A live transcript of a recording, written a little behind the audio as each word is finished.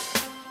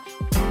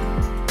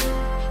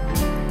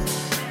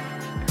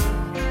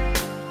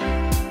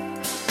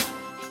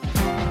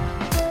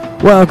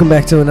Welcome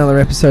back to another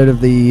episode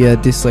of the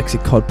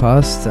Dyslexic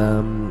Codcast.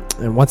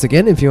 And once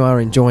again, if you are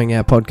enjoying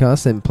our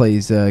podcast, then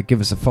please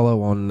give us a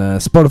follow on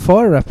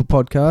Spotify or Apple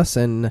Podcasts,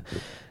 and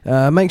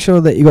make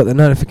sure that you got the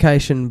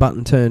notification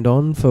button turned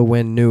on for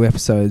when new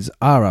episodes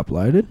are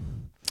uploaded.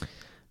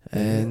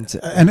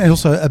 And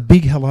also a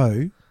big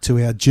hello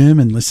to our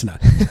German listener.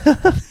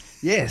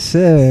 Yes,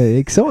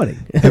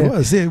 exciting. It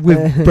was. Yeah,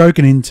 we've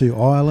broken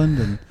into Ireland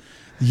and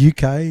the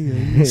UK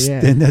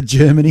and now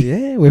Germany.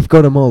 Yeah, we've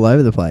got them all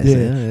over the place.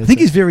 Yeah. I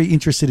think he's very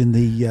interested in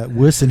the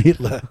Worse Than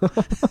Hitler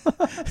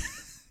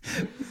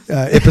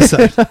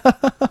episode.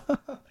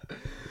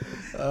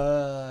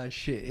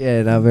 Shit.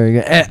 Yeah, no, very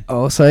good.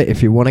 Also,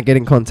 if you want to get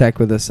in contact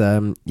with us,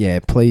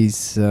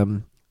 please,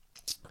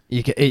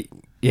 you can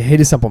hit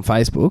us up on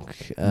Facebook.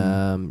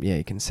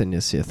 You can send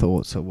us your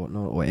thoughts or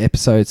whatnot, or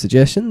episode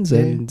suggestions,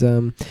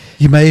 and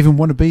you may even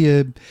want to be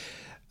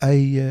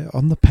a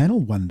on the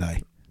panel one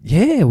day.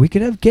 Yeah, we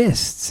could have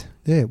guests.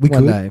 Yeah, we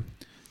one could. Day.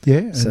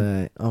 Yeah.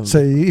 So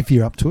if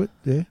you're up to it,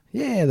 we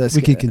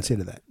could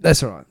consider that.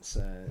 That's all right.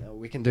 So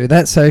we can do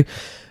that. So,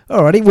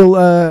 alrighty,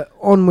 well,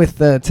 on with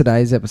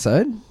today's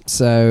episode.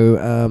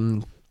 So,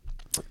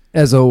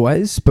 as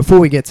always, before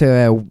we get to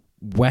our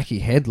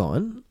wacky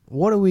headline,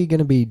 what are we going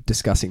to be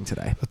discussing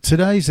today?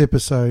 Today's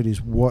episode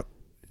is what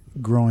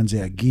grinds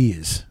our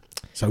gears.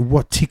 So,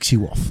 what ticks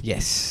you off?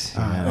 Yes.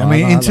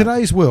 In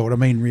today's world,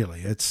 really,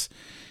 it's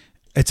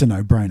a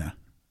no-brainer.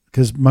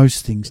 Because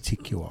most things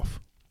tick you off.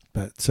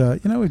 But,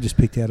 we've just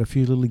picked out a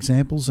few little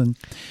examples, and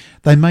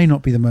they may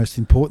not be the most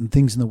important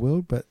things in the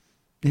world, but,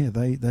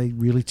 they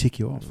really tick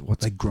you off.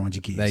 They grind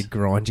your gears. They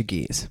grind your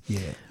gears. Yeah.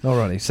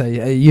 Alrighty, so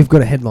you've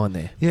got a headline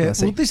there. Yeah,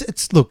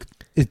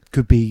 it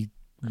could be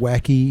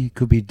wacky, it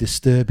could be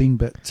disturbing,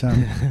 but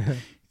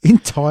in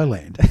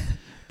Thailand,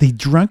 the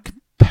drunk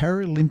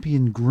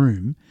Paralympian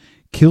groom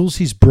kills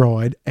his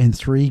bride and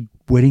 3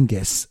 wedding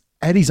guests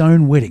at his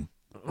own wedding.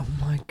 Oh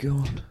my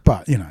God!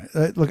 But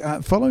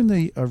following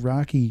the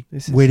Iraqi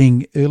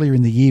wedding earlier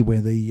in the year, where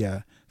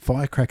the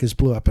firecrackers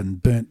blew up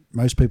and burnt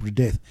most people to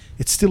death,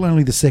 it's still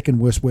only the second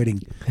worst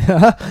wedding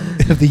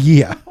of the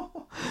year.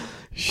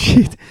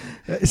 Shit!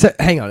 So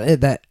hang on,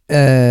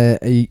 are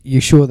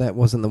you sure that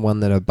wasn't the one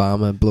that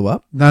Obama blew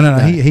up? No.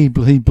 He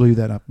blew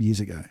that up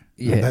years ago.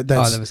 Yeah,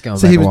 that was going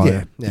back a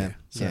while.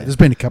 So there's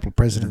been a couple of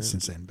presidents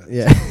since then. But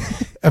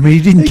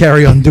he didn't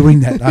carry on doing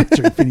that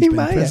after he finished being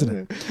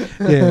president.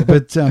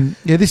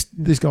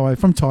 This guy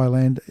from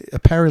Thailand, a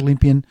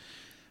Paralympian,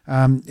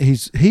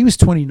 he was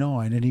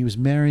 29 and he was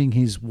marrying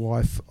his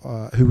wife,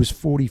 who was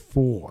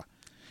 44.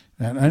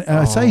 And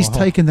I say he's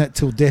taken that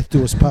till death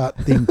do us part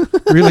thing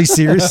really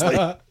seriously.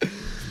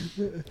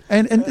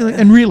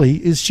 And really,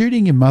 is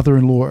shooting your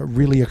mother-in-law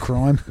really a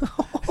crime?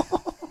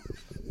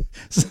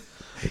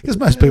 Because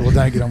most people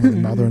don't get on with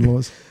their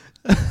mother-in-laws.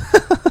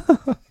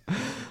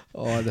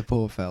 Oh, the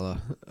poor fella.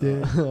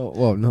 Yeah.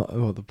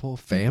 The poor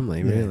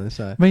family, really.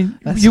 So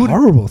that's a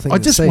horrible thing. I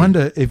just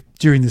wonder if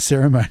during the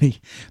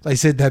ceremony they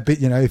said that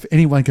bit, if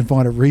anyone can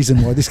find a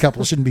reason why this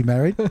couple shouldn't be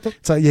married.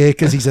 So,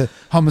 because he's a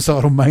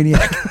homicidal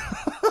maniac.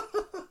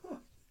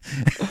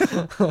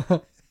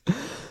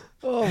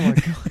 Oh, my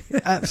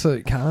God.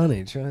 Absolute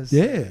carnage.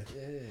 Yeah.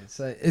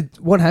 So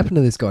what happened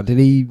to this guy? Did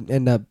he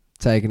end up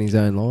taking his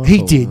own life?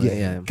 He did,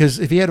 yeah. Because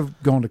if he had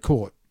have gone to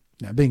court,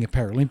 being a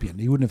Paralympian,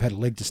 he wouldn't have had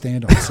a leg to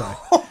stand on. So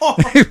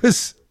it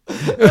was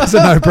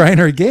a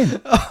no-brainer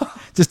again.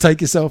 Just take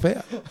yourself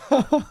out.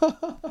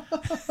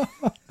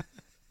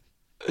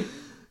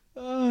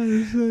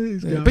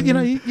 But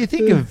you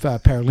think of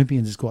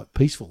Paralympians as quite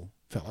peaceful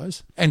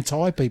fellows, and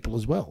Thai people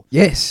as well.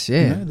 Yes,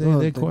 yeah.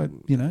 They're quite.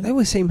 They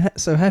always seem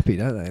so happy,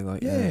 don't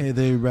they?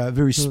 They're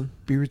very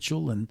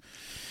spiritual and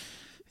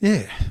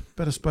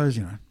But I suppose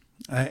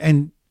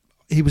and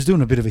he was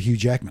doing a bit of a Hugh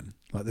Jackman.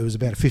 Like there was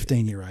about a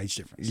 15-year age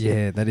difference.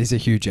 Yeah, that is a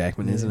Hugh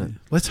Jackman, isn't it?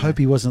 Let's hope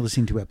he wasn't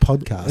listening to our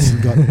podcast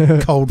and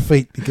got cold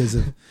feet because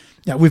of.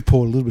 We've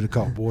poured a little bit of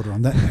cold water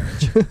on that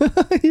marriage.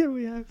 Yeah,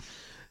 we have.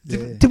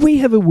 Did we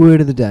have a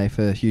word of the day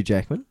for Hugh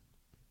Jackman?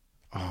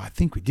 Oh, I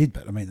think we did,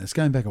 but it's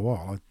going back a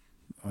while.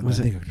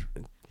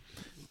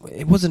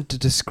 It wasn't to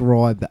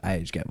describe the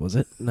age gap, was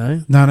it?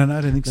 No? No, I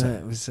don't think so.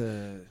 It was.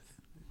 I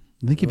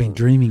think you've been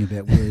dreaming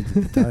about words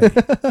of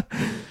the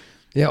day.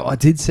 Yeah, I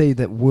did see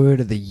that word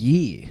of the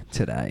year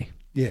today.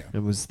 Yeah.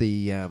 It was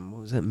the,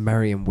 what was it,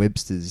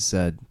 Merriam-Webster's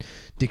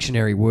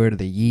dictionary word of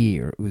the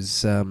year. It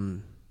was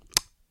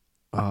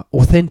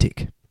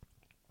authentic.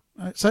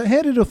 So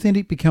how did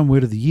authentic become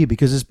word of the year?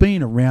 Because it's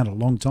been around a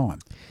long time,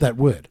 that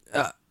word.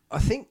 I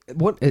think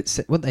what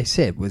they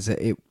said was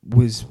that it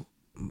was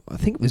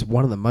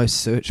one of the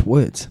most searched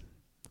words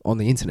on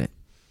the internet.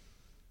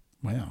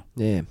 Wow.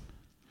 Yeah.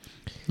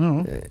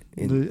 No,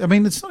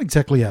 it's not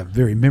exactly a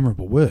very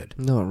memorable word.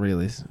 Not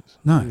really.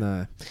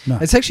 No.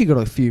 It's actually got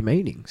a few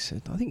meanings.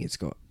 I think it's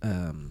got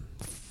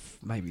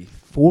maybe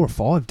 4 or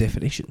 5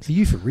 definitions. Are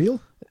you for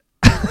real?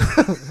 I'm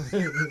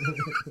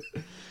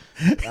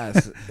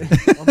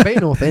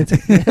being authentic.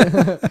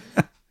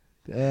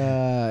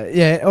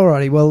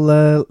 Alrighty. Well,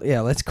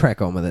 let's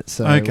crack on with it.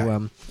 So,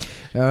 okay.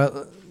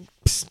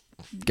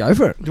 Go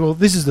for it. Well,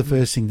 this is the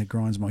first thing that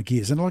grinds my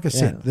gears. And like I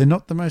said, they're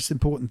not the most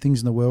important things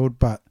in the world,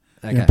 but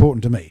they're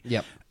important to me.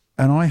 Yep.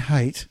 And I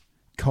hate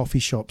coffee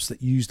shops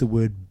that use the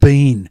word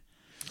bean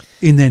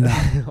in their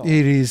name.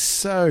 It is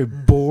so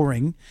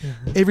boring.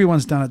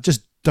 Everyone's done it.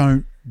 Just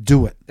don't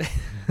do it.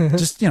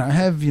 Just,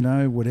 have,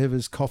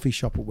 whatever's coffee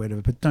shop or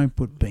whatever, but don't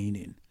put bean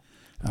in.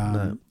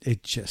 No.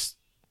 It just...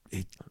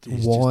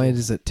 Why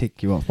does it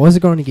tick you off? Why is it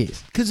grinding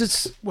gears? Because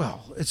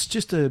it's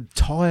just a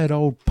tired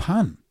old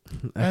pun.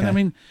 Okay. And I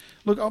mean,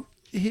 look,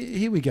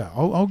 here we go.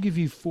 I'll give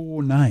you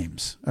 4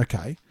 names,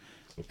 okay?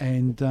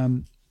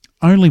 And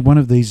only one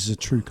of these is a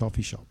true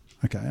coffee shop,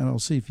 okay? And I'll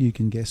see if you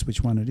can guess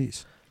which one it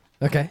is.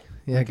 Okay.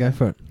 Yeah, go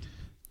for it.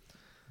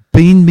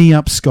 Bean Me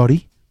Up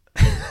Scotty.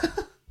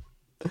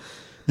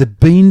 The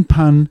Bean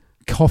Pun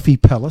Coffee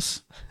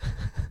Palace.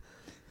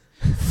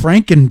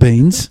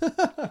 Frankenbeans.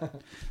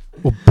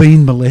 Or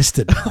Bean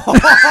Molested.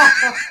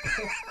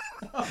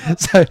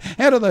 So,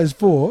 out of those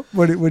 4,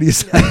 what do you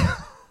say?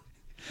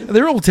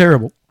 They're all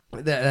terrible.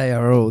 They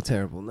are all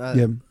terrible. No,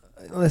 yeah.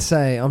 Let's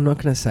say, I'm not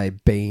going to say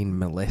bean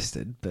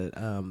molested, but...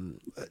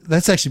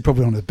 that's actually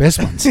probably one of the best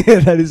ones. Yeah,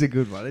 that is a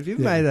good one. If you've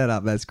made that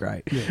up, that's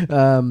great.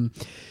 Yeah.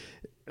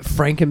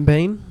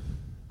 Frankenbean?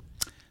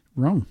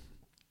 Wrong.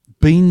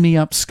 Bean Me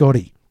Up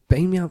Scotty.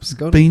 Bean Me Up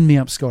Scotty? Bean Me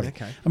Up Scotty.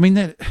 Okay. I mean,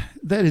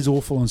 that is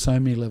awful on so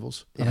many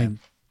levels. Yeah. I mean,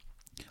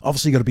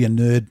 obviously you've got to be a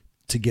nerd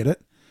to get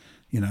it.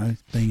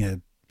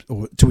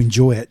 Or to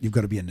enjoy it, you've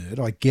got to be a nerd.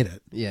 I get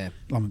it. Yeah.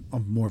 I'm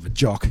more of a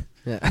jock.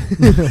 Yeah.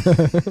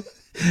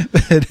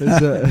 But,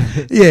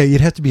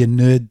 you'd have to be a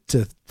nerd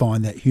to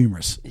find that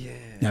humorous.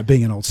 Yeah.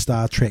 Being an old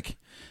Star Trek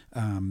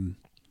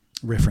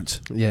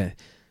reference. Yeah.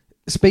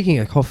 Speaking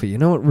of coffee, you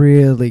know what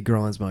really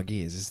grinds my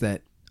gears is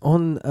that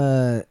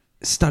on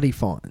study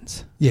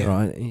finds,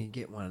 right? And you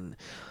get one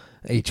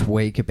each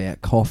week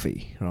about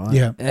coffee, right?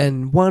 Yeah.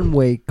 And 1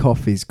 week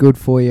coffee's good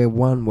for you,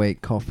 1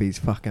 week coffee's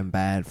fucking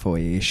bad for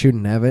you. You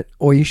shouldn't have it.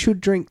 Or you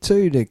should drink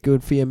 2 to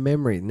good for your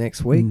memory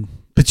next week.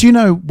 But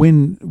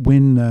when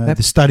the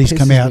studies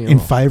come out in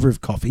favour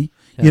of coffee,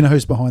 you know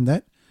who's behind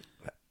that?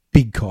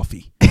 Big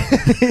Coffee.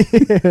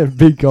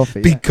 Big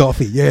Coffee. Big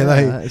Coffee. Yeah,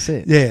 that's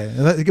it.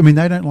 Yeah. I mean,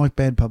 they don't like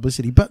bad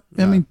publicity. But,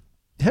 I mean,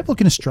 have a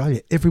look in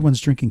Australia.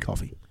 Everyone's drinking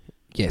coffee.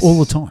 Yes. All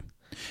the time.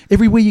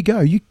 Everywhere you go,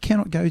 you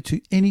cannot go to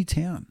any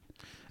town.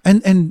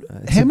 And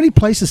how many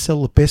places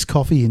sell the best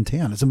coffee in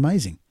town? It's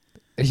amazing.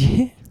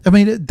 Yeah. I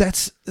mean,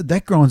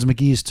 that grinds my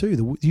gears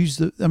too.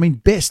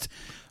 Best.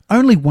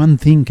 Only one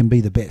thing can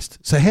be the best.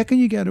 So how can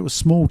you go to a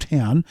small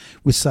town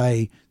with,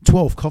 say,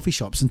 12 coffee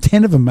shops and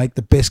 10 of them make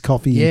the best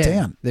coffee in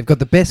town? They've got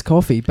the best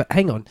coffee, but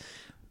hang on.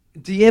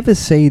 Do you ever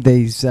see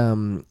these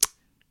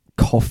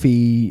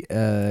coffee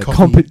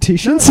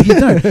competitions? No, you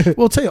don't.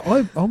 Well, I'll tell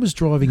you, I was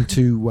driving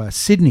to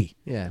Sydney.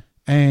 Yeah.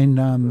 And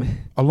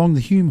along the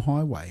Hume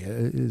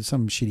Highway,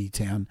 some shitty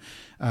town,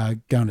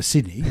 going to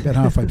Sydney, about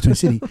halfway between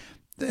Sydney,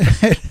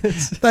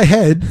 they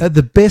had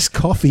the best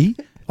coffee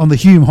on the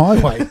Hume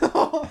Highway.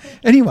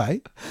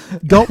 Anyway,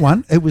 got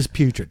one. It was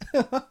putrid.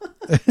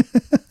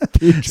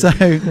 So,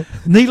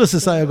 needless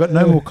to say, I got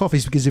no more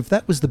coffees because if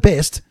that was the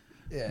best,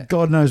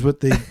 God knows what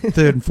the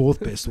third and fourth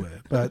best were.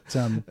 But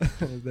that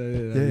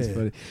is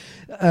funny.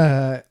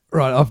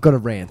 Right, I've got a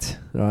rant.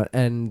 Right,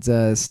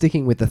 and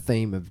sticking with the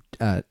theme of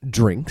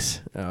drinks.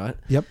 All right.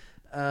 Yep.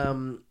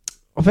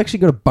 I've actually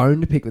got a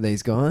bone to pick with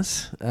these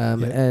guys,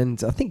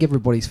 and I think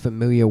everybody's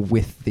familiar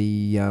with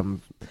the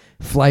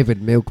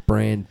flavoured milk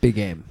brand Big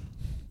M.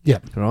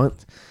 Yep.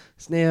 Right.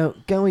 So now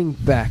going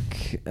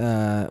back,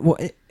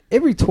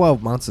 every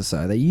 12 months or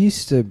so, they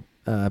used to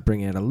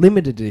bring out a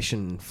limited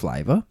edition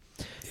flavour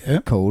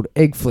called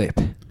Egg Flip.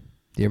 Do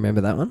you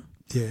remember that one?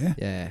 Yeah.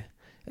 Yeah.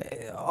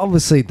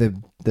 Obviously the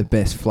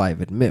best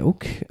flavoured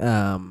milk.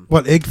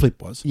 What Egg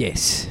Flip was?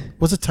 Yes.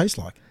 What's it taste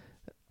like?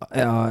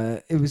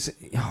 It was.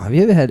 Have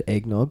you ever had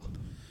eggnog?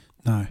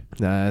 No.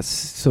 No, it's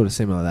sort of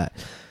similar to that.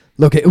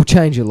 Look, it will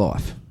change your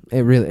life.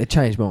 It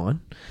changed mine.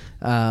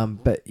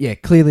 But yeah,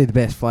 clearly the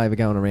best flavour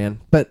going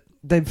around. But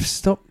they've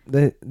stopped.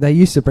 They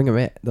used to bring them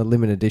out, the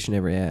limited edition,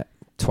 every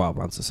 12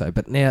 months or so.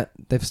 But now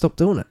they've stopped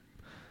doing it.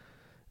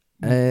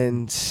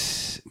 And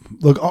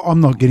look,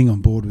 I'm not getting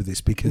on board with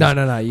this because no.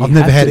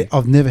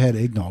 I've never had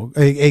eggnog,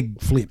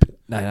 egg flip.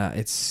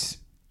 No,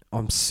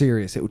 I'm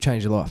serious. It will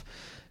change your life.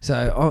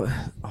 So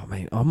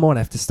I might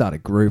have to start a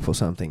group or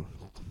something.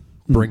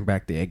 Bring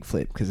back the egg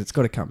flip because it's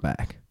got to come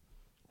back.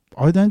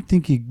 I don't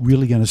think you're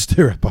really going to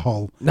stir up a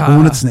whole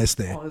hornet's nest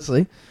there.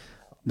 Honestly,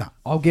 no.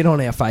 I'll get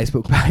on our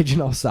Facebook page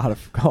and I'll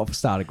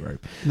start a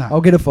group. No.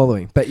 I'll get a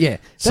following. But yeah,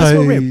 that's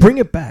what we're bring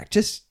it back.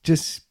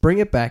 Just bring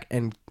it back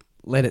and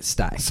let it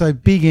stay. So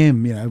Big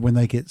M, when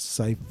they get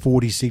say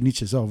 40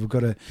 signatures, we've got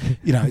to,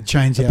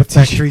 change our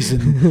factories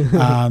and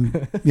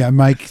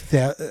make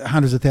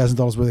hundreds of thousands of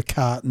dollars worth of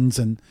cartons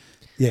and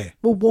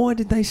Well, why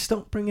did they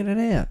stop bringing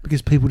it out?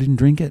 Because people didn't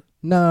drink it.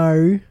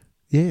 No.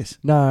 Yes.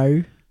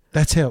 No.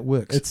 That's how it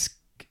works.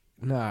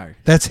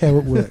 That's how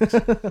it works.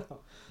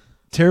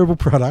 Terrible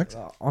product.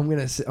 I'm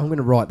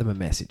gonna write them a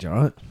message, all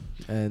right,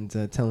 and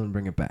tell them to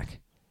bring it back.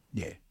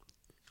 Yeah.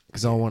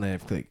 because I want to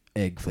have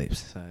egg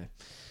flips. So,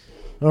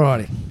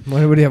 alrighty,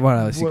 what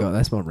else you got?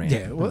 That's my rant.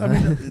 Yeah, well, I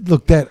mean,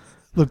 look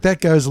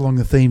that goes along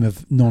the theme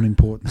of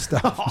non-important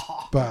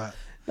stuff. But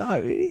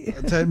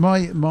so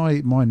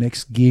my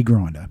next gear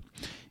grinder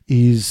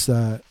is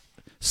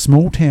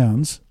small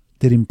towns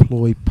that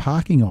employ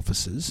parking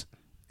officers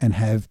and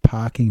have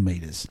parking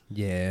meters.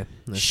 Yeah,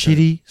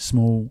 shitty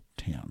small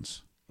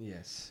towns.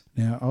 Yes.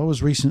 Now, I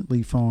was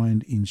recently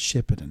fined in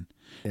Shepparton.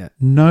 Yeah.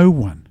 No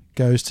one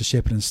goes to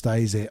Shepparton and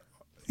stays there,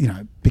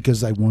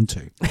 because they want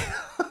to.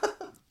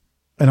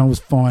 And I was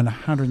fined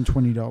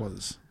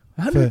 $120.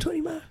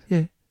 $120, Mark?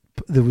 Yeah.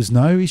 There was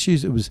no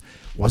issues. It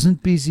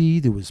wasn't busy.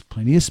 There was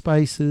plenty of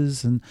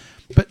spaces.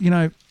 But,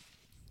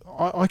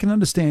 I can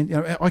understand.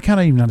 I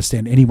can't even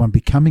understand anyone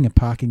becoming a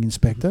parking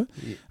inspector.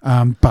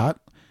 Yeah. But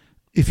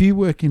if you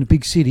work in a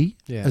big city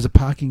as a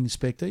parking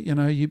inspector,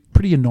 you're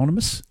pretty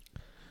anonymous.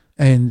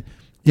 And,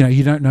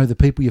 you don't know the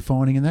people you're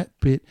finding in that,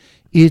 but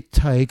it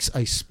takes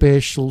a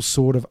special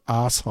sort of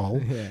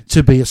asshole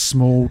to be a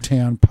small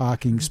town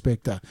parking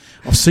inspector.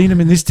 I've seen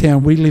them in this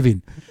town we live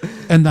in,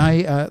 and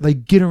they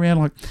get around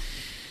like,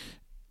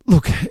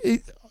 look,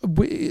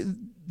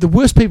 the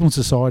worst people in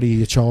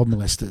society are child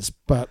molesters,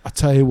 but I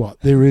tell you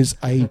what, there is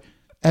a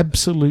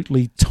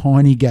absolutely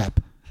tiny gap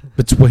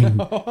between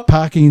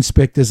parking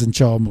inspectors and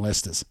child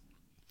molesters.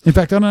 In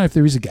fact, I don't know if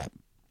there is a gap.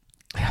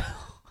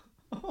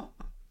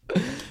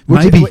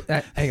 Maybe.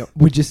 Hang on.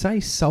 Would you say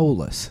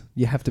soulless?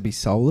 You have to be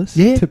soulless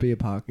to be a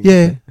parking.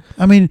 Yeah.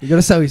 I mean, you got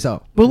to sell your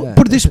soul. Well,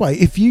 put it this way: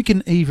 if you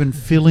can even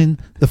fill in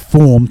the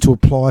form to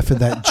apply for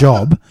that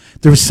job,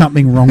 there is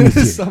something wrong with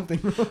you. Something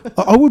wrong.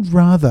 I would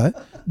rather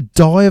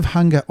die of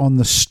hunger on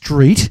the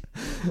street,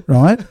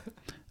 right,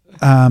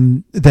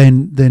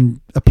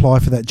 than apply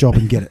for that job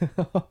and get it.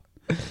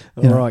 All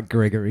right,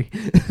 Gregory.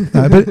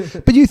 No,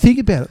 but you think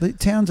about it. The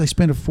towns, they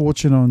spend a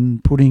fortune on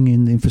putting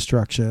in the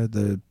infrastructure,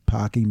 the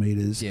parking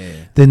meters,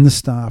 then the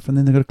staff, and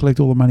then they've got to collect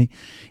all the money.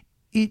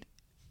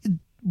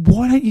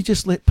 Why don't you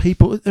just let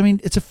people... I mean,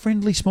 it's a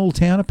friendly small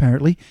town,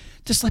 apparently.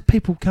 Just let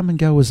people come and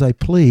go as they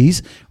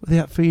please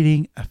without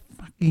feeding a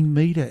fucking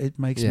meter. It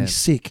makes me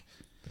sick.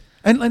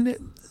 And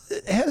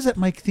how does that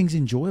make things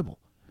enjoyable?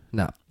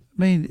 No. I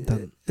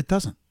mean, it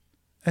doesn't.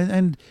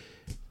 And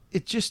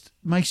it just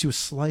makes you a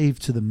slave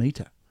to the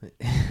meter.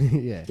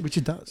 Yeah. Which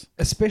it does.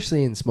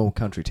 Especially in small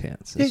country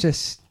towns. It's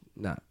just,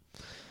 no.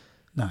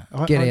 No.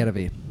 Get out of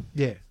here.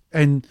 Yeah.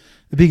 And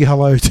a big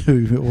hello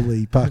to all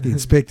the parking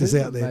inspectors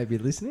out there. Maybe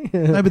listening.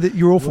 No, but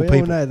you're awful people.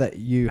 We all know that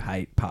you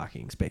hate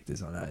parking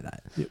inspectors. I know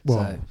that. Yeah,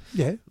 well,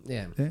 yeah.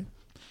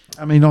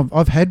 I mean,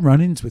 I've had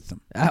run-ins with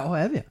them. Oh,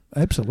 have you?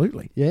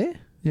 Absolutely. Yeah?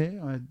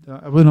 Yeah.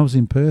 When I was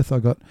in Perth,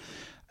 I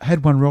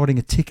had one writing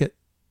a ticket.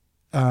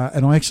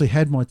 And I actually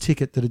had my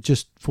ticket that had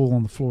just fallen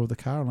on the floor of the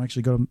car, and I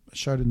actually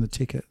showed them the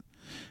ticket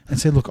and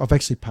said, look, I've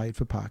actually paid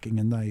for parking,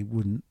 and they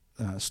wouldn't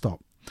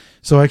stop.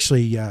 So I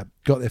actually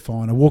got their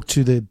fine. I walked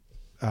to the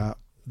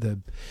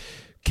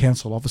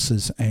council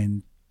offices,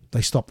 and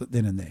they stopped it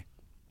then and there.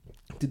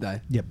 Did they?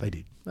 Yep, they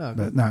did. Oh,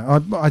 but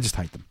no, I just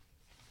hate them.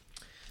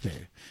 Yeah.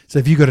 So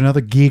have you got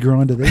another gear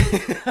grinder there?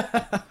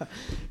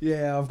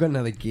 Yeah, I've got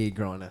another gear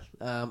grinder.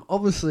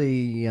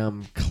 Obviously,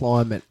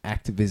 climate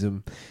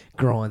activism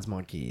grinds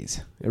my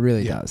gears. It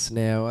really does.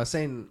 Now, I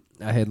seen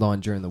a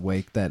headline during the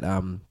week that there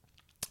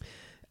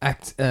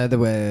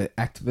were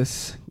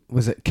activists,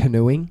 was it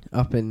canoeing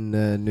up in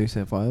New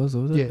South Wales,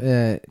 or was it?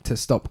 Yeah. To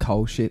stop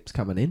coal ships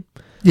coming in.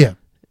 Yeah.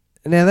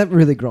 Now, that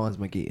really grinds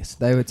my gears.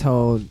 They were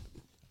told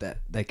that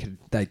they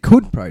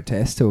could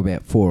protest till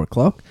about 4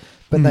 o'clock,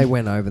 but they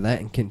went over that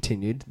and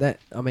continued. That,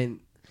 I mean,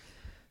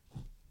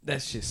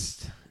 that's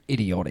just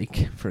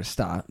idiotic for a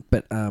start.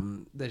 But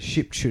the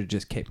ship should have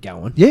just kept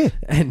going. Yeah,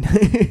 and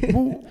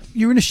well,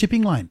 you're in a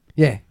shipping lane.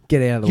 Yeah,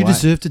 get out of the way. You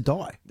deserve to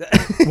die.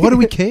 Why do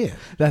we care?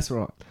 That's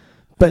right.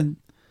 But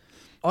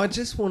I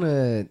just want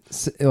to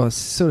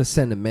sort of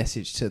send a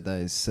message to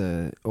those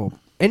or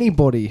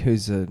anybody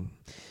who's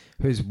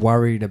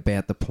worried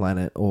about the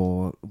planet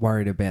or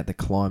worried about the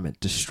climate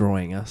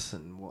destroying us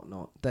and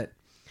whatnot, that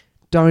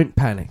don't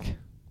panic.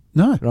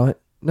 No. Right?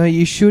 No,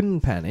 you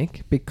shouldn't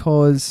panic,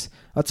 because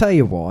I'll tell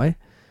you why,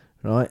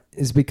 right?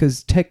 Is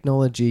because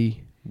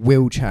technology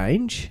will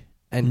change,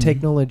 and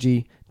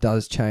technology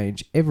does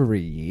change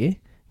every year.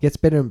 Gets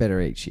better and better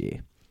each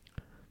year.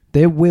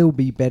 There will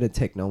be better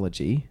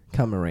technology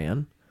come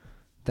around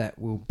that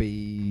will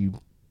be,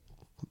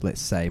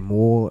 let's say,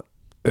 more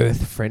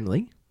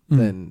earth-friendly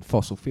than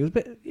fossil fuels.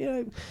 But,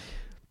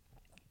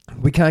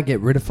 we can't get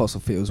rid of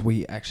fossil fuels.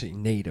 We actually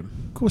need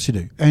them. Of course you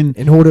do. And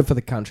in order for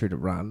the country to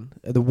run,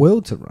 the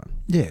world to run.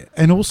 Yeah,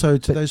 and also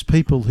to those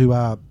people who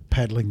are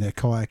paddling their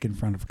kayak in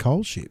front of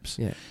coal ships.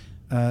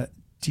 Yeah.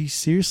 Do you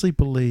seriously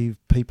believe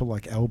people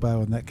like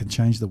Albo and that can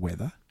change the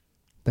weather?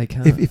 They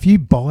can't. If you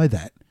buy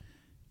that,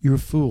 you're a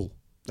fool.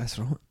 That's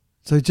right.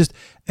 So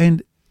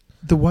and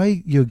the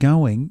way you're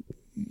going,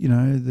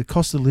 the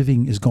cost of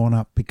living has gone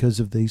up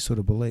because of these sort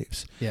of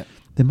beliefs. Yeah.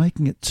 They're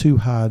making it too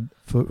hard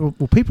for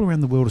people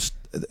around the world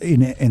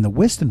in the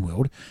Western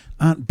world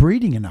aren't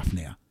breeding enough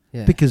now.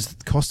 Yeah. Because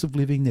the cost of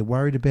living, they're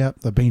worried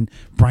about, they've been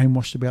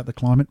brainwashed about the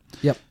climate.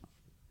 Yep.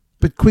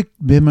 But quick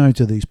memo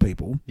to these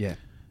people. Yeah.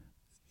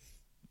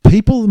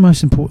 People are the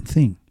most important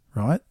thing,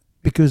 right?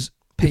 Because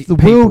if the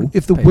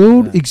People,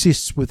 world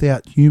exists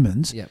without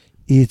humans, Yep.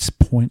 it's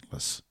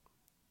pointless.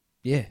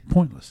 Yeah.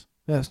 Pointless.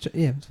 That's true.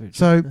 Yeah. That's very true.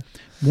 So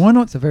why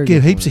not It's a very get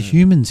good heaps point, of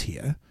humans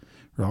here,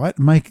 right?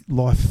 Make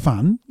life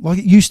fun like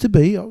it used to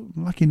be. I'm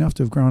lucky enough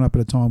to have grown up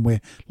at a time where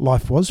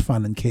life was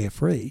fun and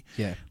carefree.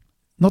 Yeah.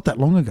 Not that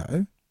long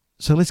ago.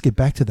 So let's get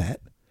back to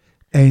that.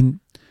 And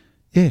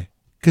yeah,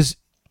 because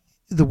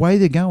the way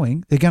they're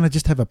going to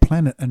just have a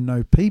planet and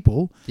no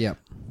people, Yep.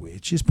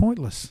 which is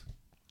pointless.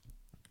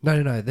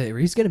 No. There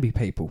is going to be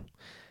people.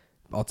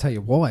 I'll tell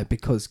you why.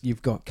 Because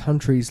you've got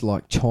countries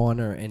like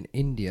China and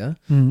India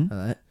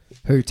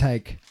who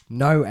take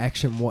no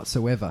action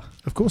whatsoever.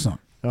 Of course not.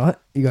 Right?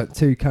 You got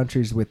two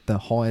countries with the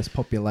highest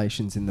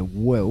populations in the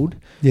world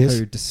Yes.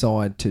 who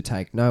decide to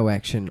take no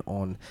action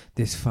on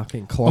this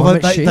fucking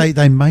climate Although shit.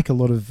 they make a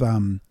lot of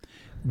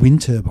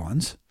wind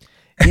turbines.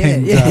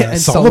 Yeah,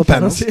 and solar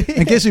panels.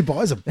 And guess who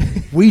buys them?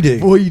 We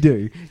do. We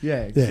do.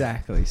 Yeah,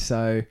 exactly.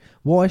 So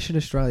why should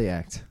Australia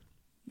act?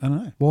 I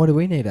don't know. Why do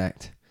we need to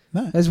act?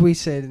 No. As we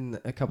said in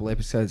a couple of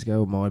episodes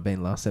ago, it might have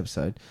been last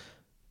episode,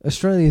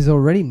 Australia is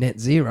already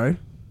net zero.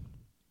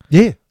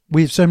 Yeah.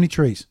 We have so many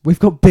trees. We've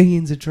got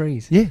billions of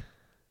trees. Yeah.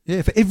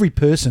 Yeah, for every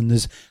person,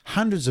 there's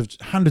hundreds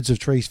of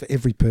trees for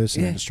every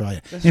person in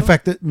Australia. In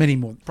fact, many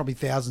more, probably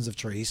thousands of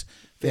trees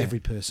for every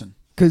person.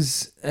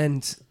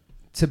 And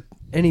to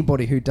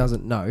anybody who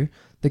doesn't know,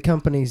 the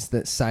companies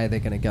that say they're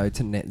going to go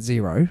to net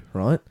zero,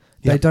 right?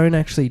 They don't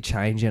actually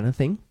change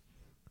anything.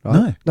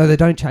 Right? No, they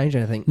don't change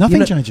anything.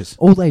 Nothing changes.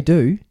 All they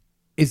do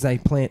is they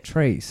plant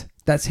trees.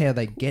 That's how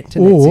they get to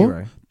net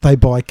zero. They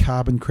buy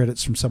carbon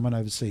credits from someone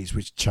overseas,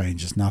 which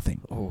changes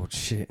nothing. Oh,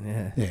 shit,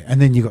 yeah. Yeah,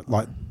 and then you got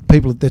like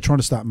people, they're trying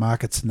to start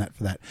markets and that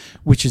for that,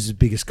 which is the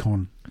biggest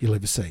con you'll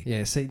ever see.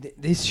 Yeah, see,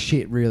 this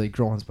shit really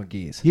grinds my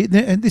gears. Yeah,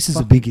 and this is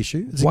a big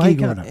issue. It's a gear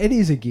grinder. It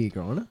is a gear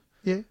grinder.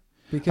 Yeah.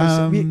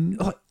 Because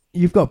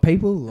you've got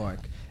people like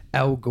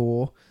Al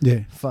Gore.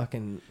 Yeah.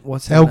 Fucking,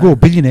 what's Al Gore,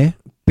 billionaire.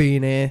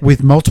 Billionaire.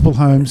 With multiple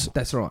homes.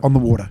 That's right. On the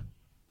water.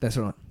 That's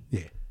right.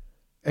 Yeah.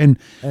 And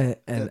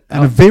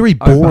a very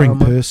boring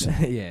Obama. person.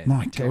 Yeah.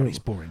 My God, he's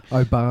boring.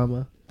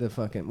 Obama, the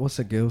fucking, what's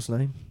the girl's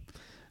name?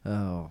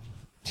 Oh,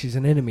 she's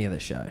an enemy of the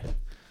show.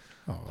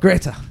 Oh.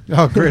 Greta.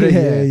 Oh, Greta.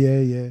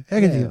 yeah.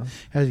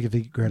 How do you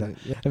think Greta?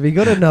 Have you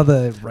got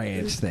another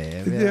ranch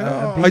there?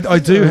 I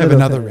do have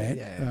another rant.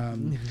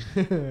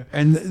 Yeah.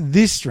 And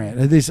this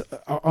rant,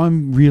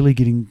 I'm really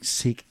getting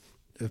sick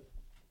of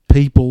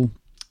people,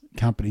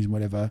 companies,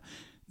 whatever,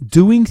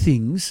 doing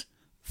things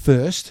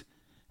first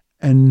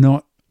and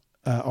not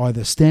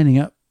either standing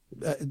up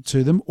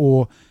to them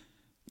or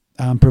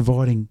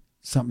providing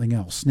something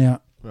else.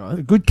 Now,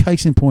 a good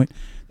case in point,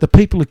 the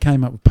people who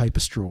came up with paper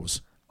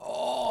straws.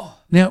 Oh.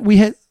 Now, we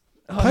had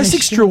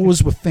plastic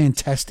straws were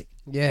fantastic.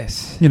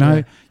 Yes. You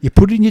know, you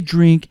put it in your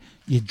drink,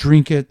 you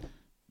drink it,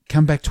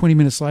 come back 20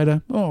 minutes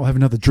later, I'll have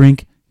another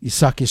drink, you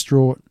suck your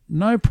straw,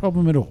 no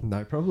problem at all.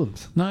 No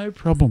problems. No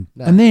problem.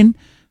 No. And then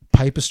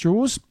paper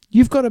straws,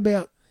 you've got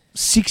about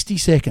 60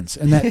 seconds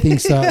and that thing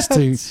starts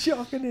to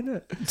shocking, isn't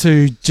it?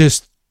 To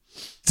just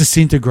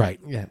disintegrate.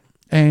 Yeah.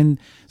 And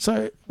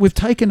so we've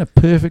taken a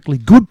perfectly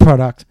good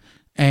product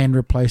and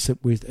replaced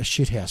it with a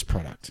shithouse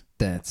product.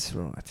 That's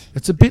right.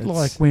 It's a bit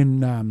like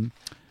when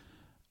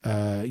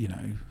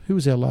who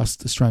was our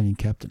last Australian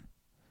captain?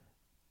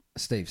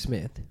 Steve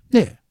Smith.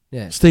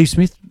 Yeah. Steve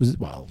Smith was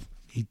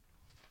he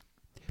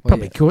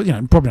probably probably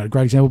not a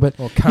great example, but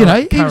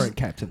current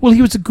captain. Well,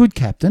 he was a good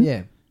captain.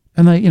 Yeah.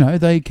 And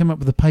they came up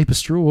with a paper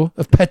straw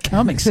of Pat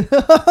Cummings.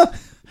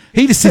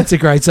 He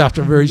disintegrates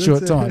after a very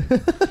short time.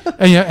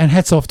 And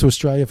hats off to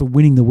Australia for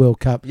winning the World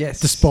Cup,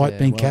 despite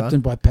being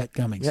captained by Pat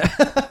Cummings.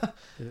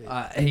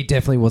 Yeah. He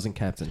definitely wasn't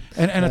captain.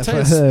 And I tell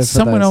you,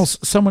 someone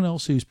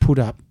else who's put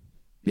up,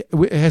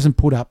 hasn't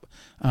put up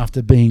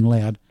after being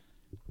loud,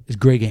 is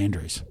Greg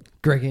Andrews.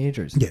 Greg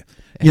Andrews.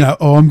 Yeah.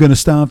 I'm going to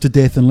starve to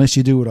death unless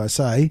you do what I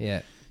say.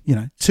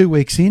 Yeah. 2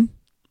 weeks in,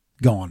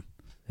 gone.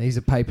 He's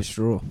a paper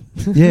straw.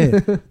 Yeah.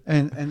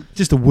 And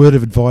just a word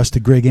of advice to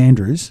Greg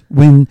Andrews,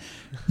 when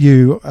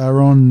you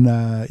are on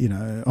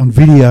on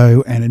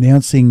video and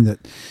announcing that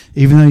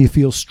even though you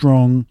feel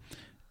strong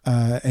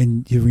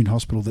and you're in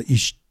hospital, that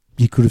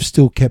you could have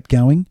still kept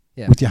going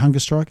with your hunger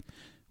strike,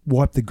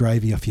 wipe the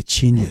gravy off your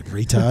chin, you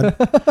retard.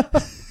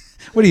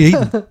 What are you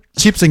eating?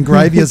 Chips and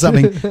gravy or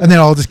something? And then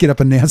I'll just get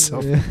up and announce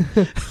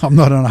I'm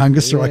not on a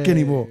hunger strike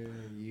anymore.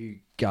 You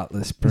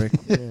gutless prick.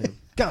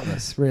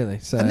 Gutless, really.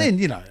 So. And then,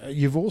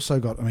 you've also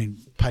got,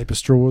 paper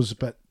straws,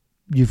 but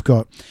you've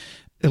got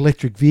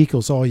electric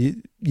vehicles.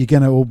 You're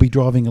going to all be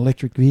driving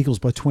electric vehicles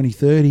by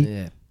 2030.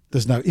 Yeah.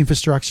 There's no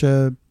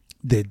infrastructure.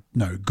 They're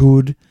no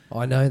good.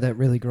 I know, that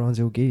really grinds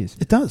your gears.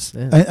 It does.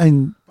 Yeah.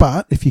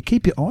 But if you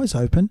keep your eyes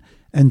open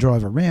and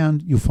drive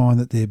around, you'll find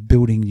that they're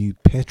building new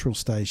petrol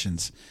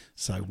stations.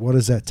 So what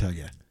does that tell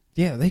you?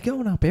 Yeah, they're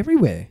going up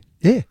everywhere.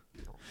 Yeah.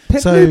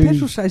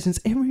 Petrol stations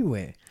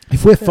everywhere.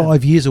 If we're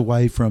 5 years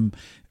away from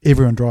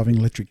everyone driving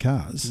electric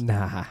cars,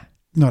 Nah.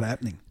 not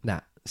happening.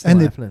 Nah. Still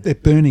happening. They're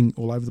burning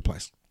all over the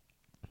place.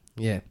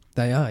 Yeah,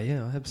 they are.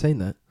 Yeah, I have seen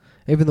that.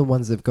 Even the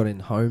ones they've got in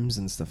homes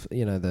and stuff,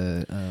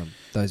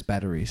 those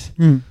batteries.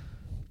 Mm.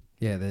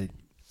 Yeah, they're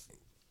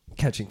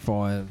catching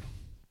fire,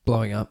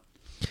 blowing up,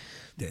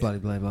 Yeah. bloody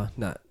blah, blah.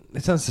 No,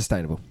 it's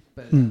unsustainable.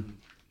 But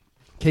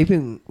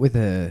keeping with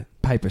a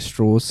paper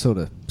straws sort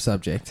of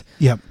subject,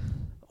 Yep.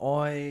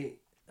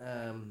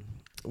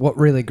 what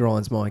really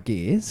grinds my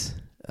gears,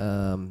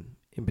 in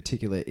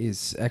particular,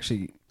 is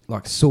actually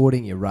like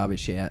sorting your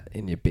rubbish out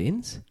in your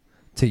bins,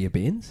 to your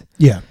bins.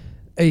 Yeah.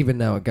 Even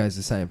though it goes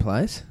the same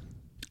place.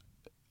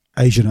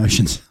 Asian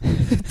Oceans.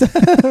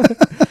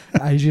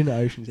 Asian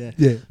Oceans, yeah.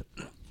 Yeah.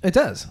 It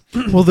does.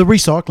 Well, the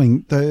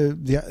recycling,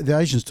 the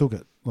Asians took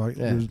it,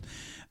 and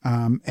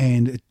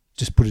it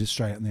just put it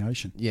straight out in the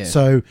ocean. Yeah.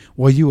 So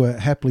while you were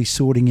happily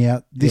sorting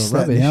out this, Your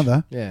that, and the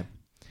other, yeah,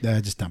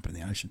 they just dump it in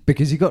the ocean.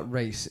 because you got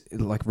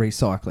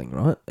recycling,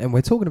 right? And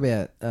we're talking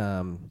about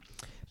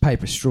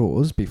paper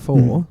straws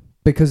before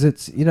because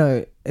it's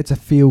a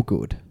feel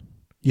good.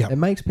 Yeah. It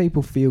makes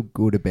people feel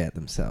good about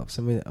themselves.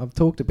 I mean, I've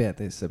talked about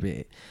this a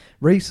bit.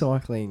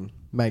 Recycling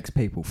makes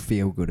people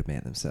feel good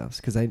about themselves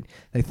because they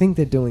think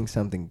they're doing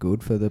something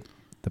good for the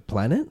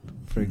planet,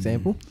 for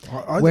example.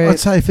 I'd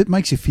say if it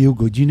makes you feel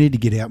good, you need to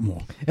get out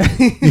more.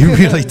 You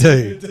really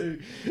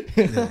do.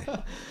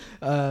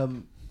 Yeah.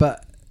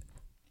 But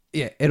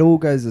yeah, it all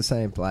goes the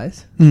same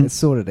place. Mm. It's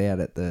sorted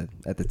out at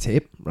the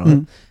tip,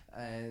 right?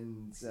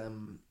 And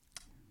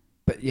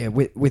but yeah,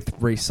 with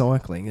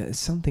recycling, it's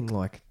something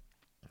like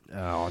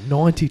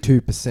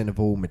 92% of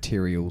all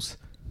materials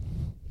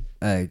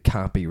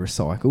can't be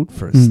recycled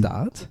for a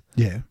start.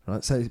 Yeah.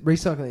 Right. So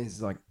recycling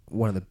is like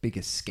one of the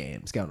biggest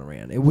scams going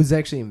around. It was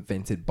actually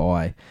invented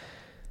by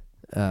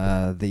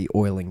the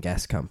oil and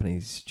gas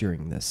companies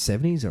during the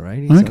 70s or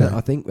 80s. Okay. I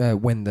think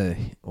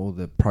when all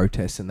the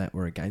protests and that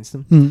were against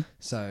them.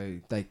 So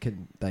they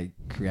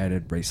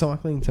created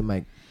recycling to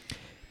make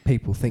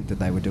people think that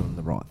they were doing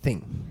the right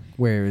thing.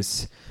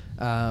 Whereas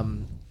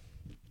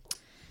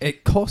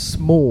it costs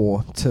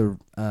more to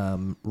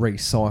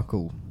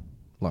recycle,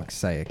 like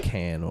say a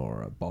can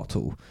or a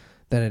bottle,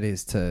 than it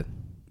is to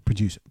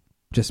Produce it.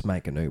 just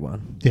make a new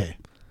one. Yeah.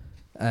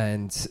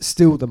 And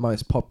still the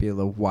most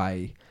popular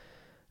way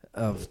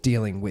of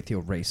dealing with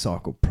your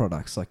recycled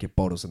products, like your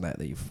bottles and that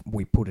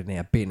we put in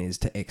our bin, is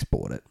to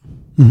export it.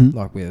 Mm-hmm.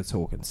 Like we were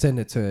talking. Send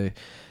it to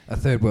a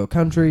third world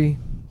country,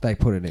 they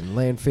put it in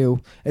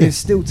landfill. It is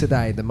still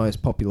today the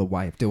most popular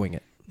way of doing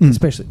it,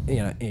 especially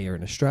here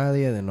in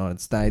Australia, the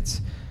United States.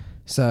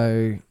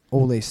 So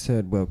all these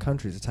third world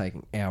countries are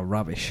taking our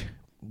rubbish,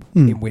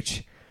 in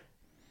which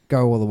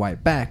go all the way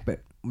back,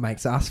 but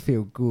makes us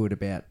feel good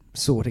about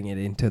sorting it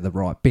into the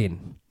right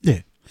bin.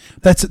 Yeah.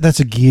 That's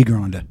a gear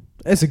grinder.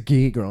 It's a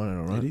gear grinder,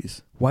 all right? It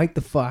is. Wake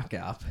the fuck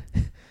up.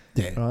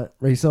 Yeah. Right?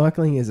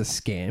 Recycling is a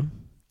scam.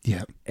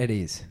 Yeah. It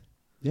is.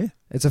 Yeah.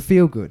 It's a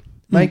feel good.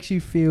 Makes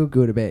you feel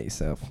good about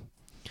yourself.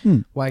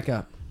 Wake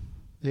up.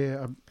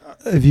 Yeah.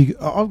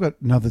 I've got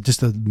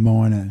just a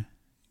minor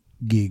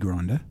gear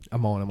grinder. A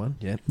minor one,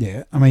 yeah.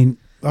 Yeah. I mean,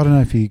 I don't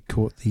know if you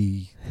caught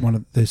one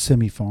of the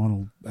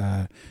semi-final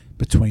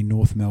between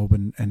North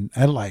Melbourne and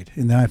Adelaide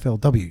in the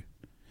AFLW.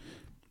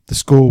 The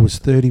score was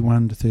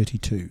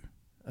 31-32.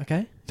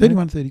 Okay.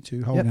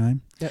 31-32, whole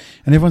game. Yep.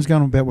 And everyone's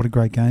going on about what a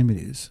great game it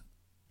is.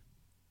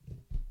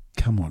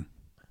 Come on.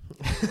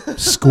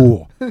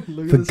 Score.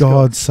 For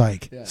God's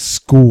sake. Yeah.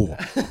 Score.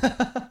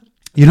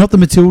 You're not the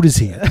Matildas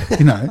here,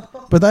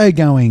 but they're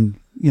going,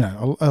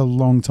 a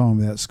long time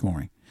without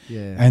scoring.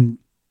 Yeah. And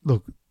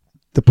look,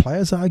 the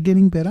players are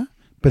getting better,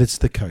 but it's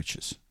the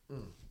coaches.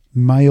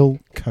 Male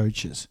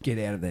coaches. Get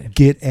out of there.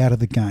 Get out of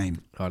the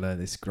game. I know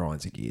this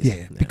grinds your gears.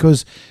 Yeah,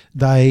 because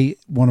they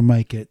want to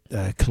make it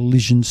a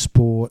collision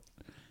sport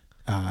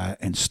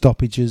and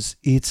stoppages.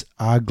 It's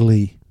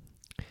ugly.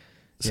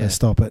 So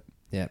stop it.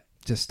 Yeah,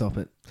 just stop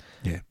it.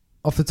 Yeah.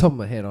 Off the top of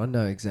my head, I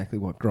know exactly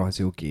what grinds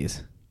your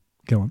gears.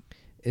 Go on.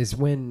 Is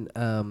when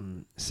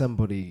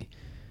somebody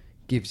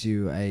gives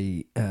you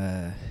a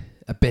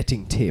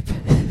betting tip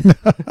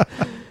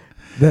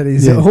that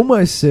is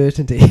almost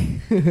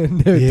certainty.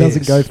 It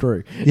doesn't go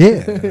through.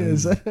 Yeah.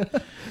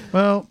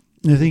 Well,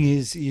 the thing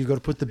is, you've got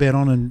to put the bet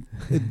on and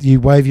you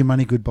wave your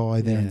money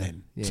goodbye there and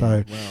then. Yeah.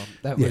 So, well,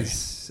 that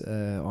was,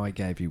 I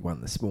gave you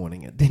one this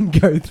morning. It didn't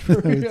go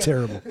through.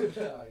 Terrible.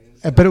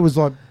 But it was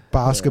like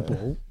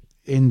basketball,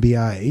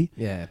 NBA.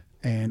 Yeah.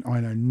 And I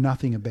know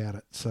nothing about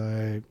it.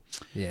 So,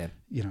 yeah.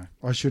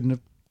 I shouldn't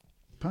have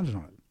punted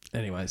on it.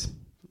 Anyways.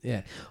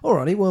 Yeah.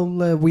 Alrighty. Well,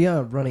 we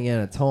are running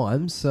out of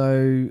time.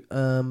 So,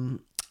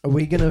 are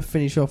we going to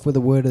finish off with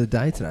a word of the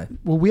day today?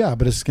 Well, we are,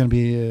 but it's going to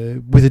be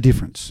with a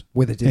difference.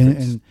 With a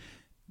difference. And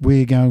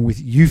we're going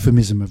with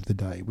euphemism of the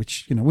day,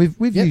 which,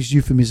 we've used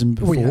euphemism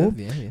before,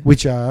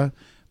 which are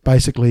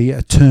basically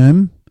a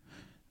term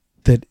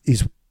that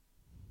is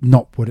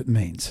not what it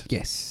means.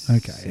 Yes.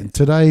 Okay. And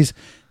today's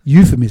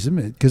euphemism,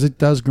 because it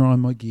does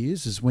grind my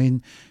gears, is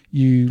when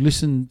you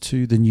listen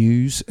to the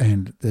news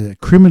and the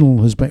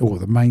criminal has been, or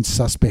the main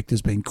suspect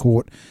has been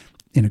caught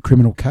in a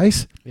criminal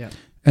case,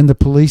 and the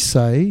police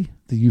say,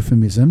 the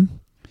euphemism,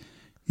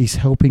 he's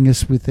helping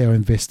us with our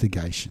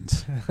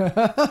investigations.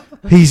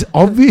 He's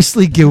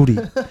obviously guilty.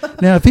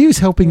 Now, if he was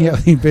helping out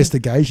with the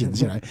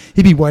investigations,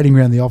 he'd be waiting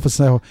around the office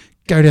and say,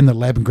 go down the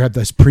lab and grab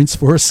those prints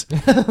for us.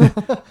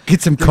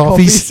 Get some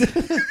coffees.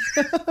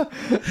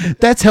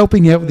 That's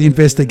helping out with the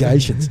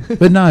investigations.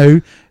 But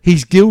no,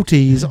 he's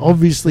guilty. He's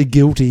obviously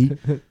guilty.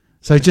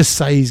 So just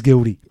say he's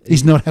guilty.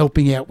 He's not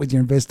helping out with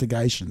your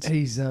investigations.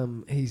 He's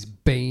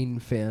been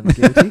found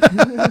guilty.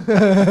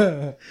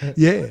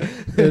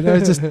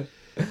 Just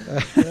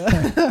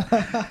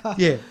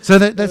So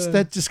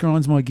that just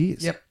grinds my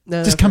gears. Yep.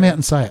 Just come out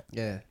and say it.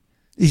 Yeah.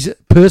 He's a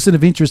person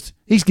of interest.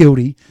 He's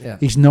guilty. Yeah.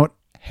 He's not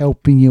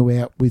helping you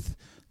out with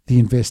the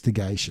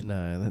investigation.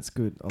 No, that's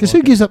good. Because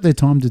who gives up their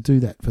time to do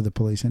that for the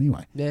police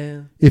anyway?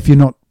 Yeah. If you're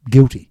not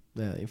guilty.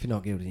 Yeah, if you're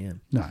not guilty, yeah.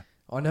 No.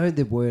 I know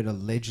the word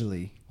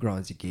allegedly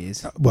grinds your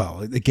gears.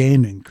 Well,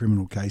 again, in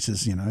criminal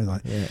cases,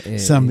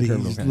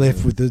 somebody's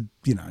left with the,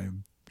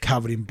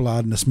 covered in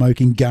blood and a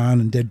smoking gun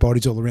and dead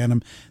bodies all around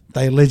them.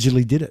 They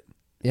allegedly did it.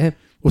 Yeah.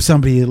 Or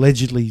somebody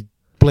allegedly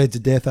bled to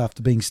death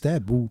after being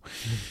stabbed. Well,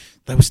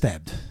 they were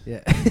stabbed.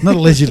 Yeah. Not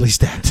allegedly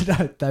stabbed.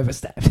 No, they were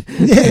stabbed.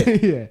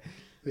 Yeah.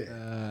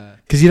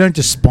 Because you don't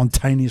just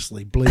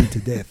spontaneously bleed to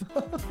death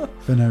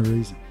for no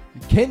reason.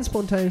 You can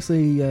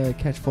spontaneously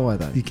catch fire,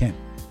 though. You can.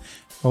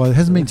 Well, there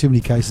hasn't been too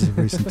many cases of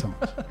recent times.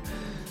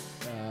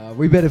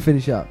 We better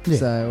finish up. Yeah.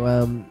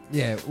 So,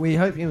 we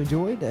hope you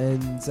enjoyed,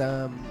 and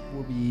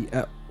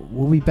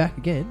we'll be back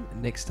again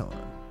next time.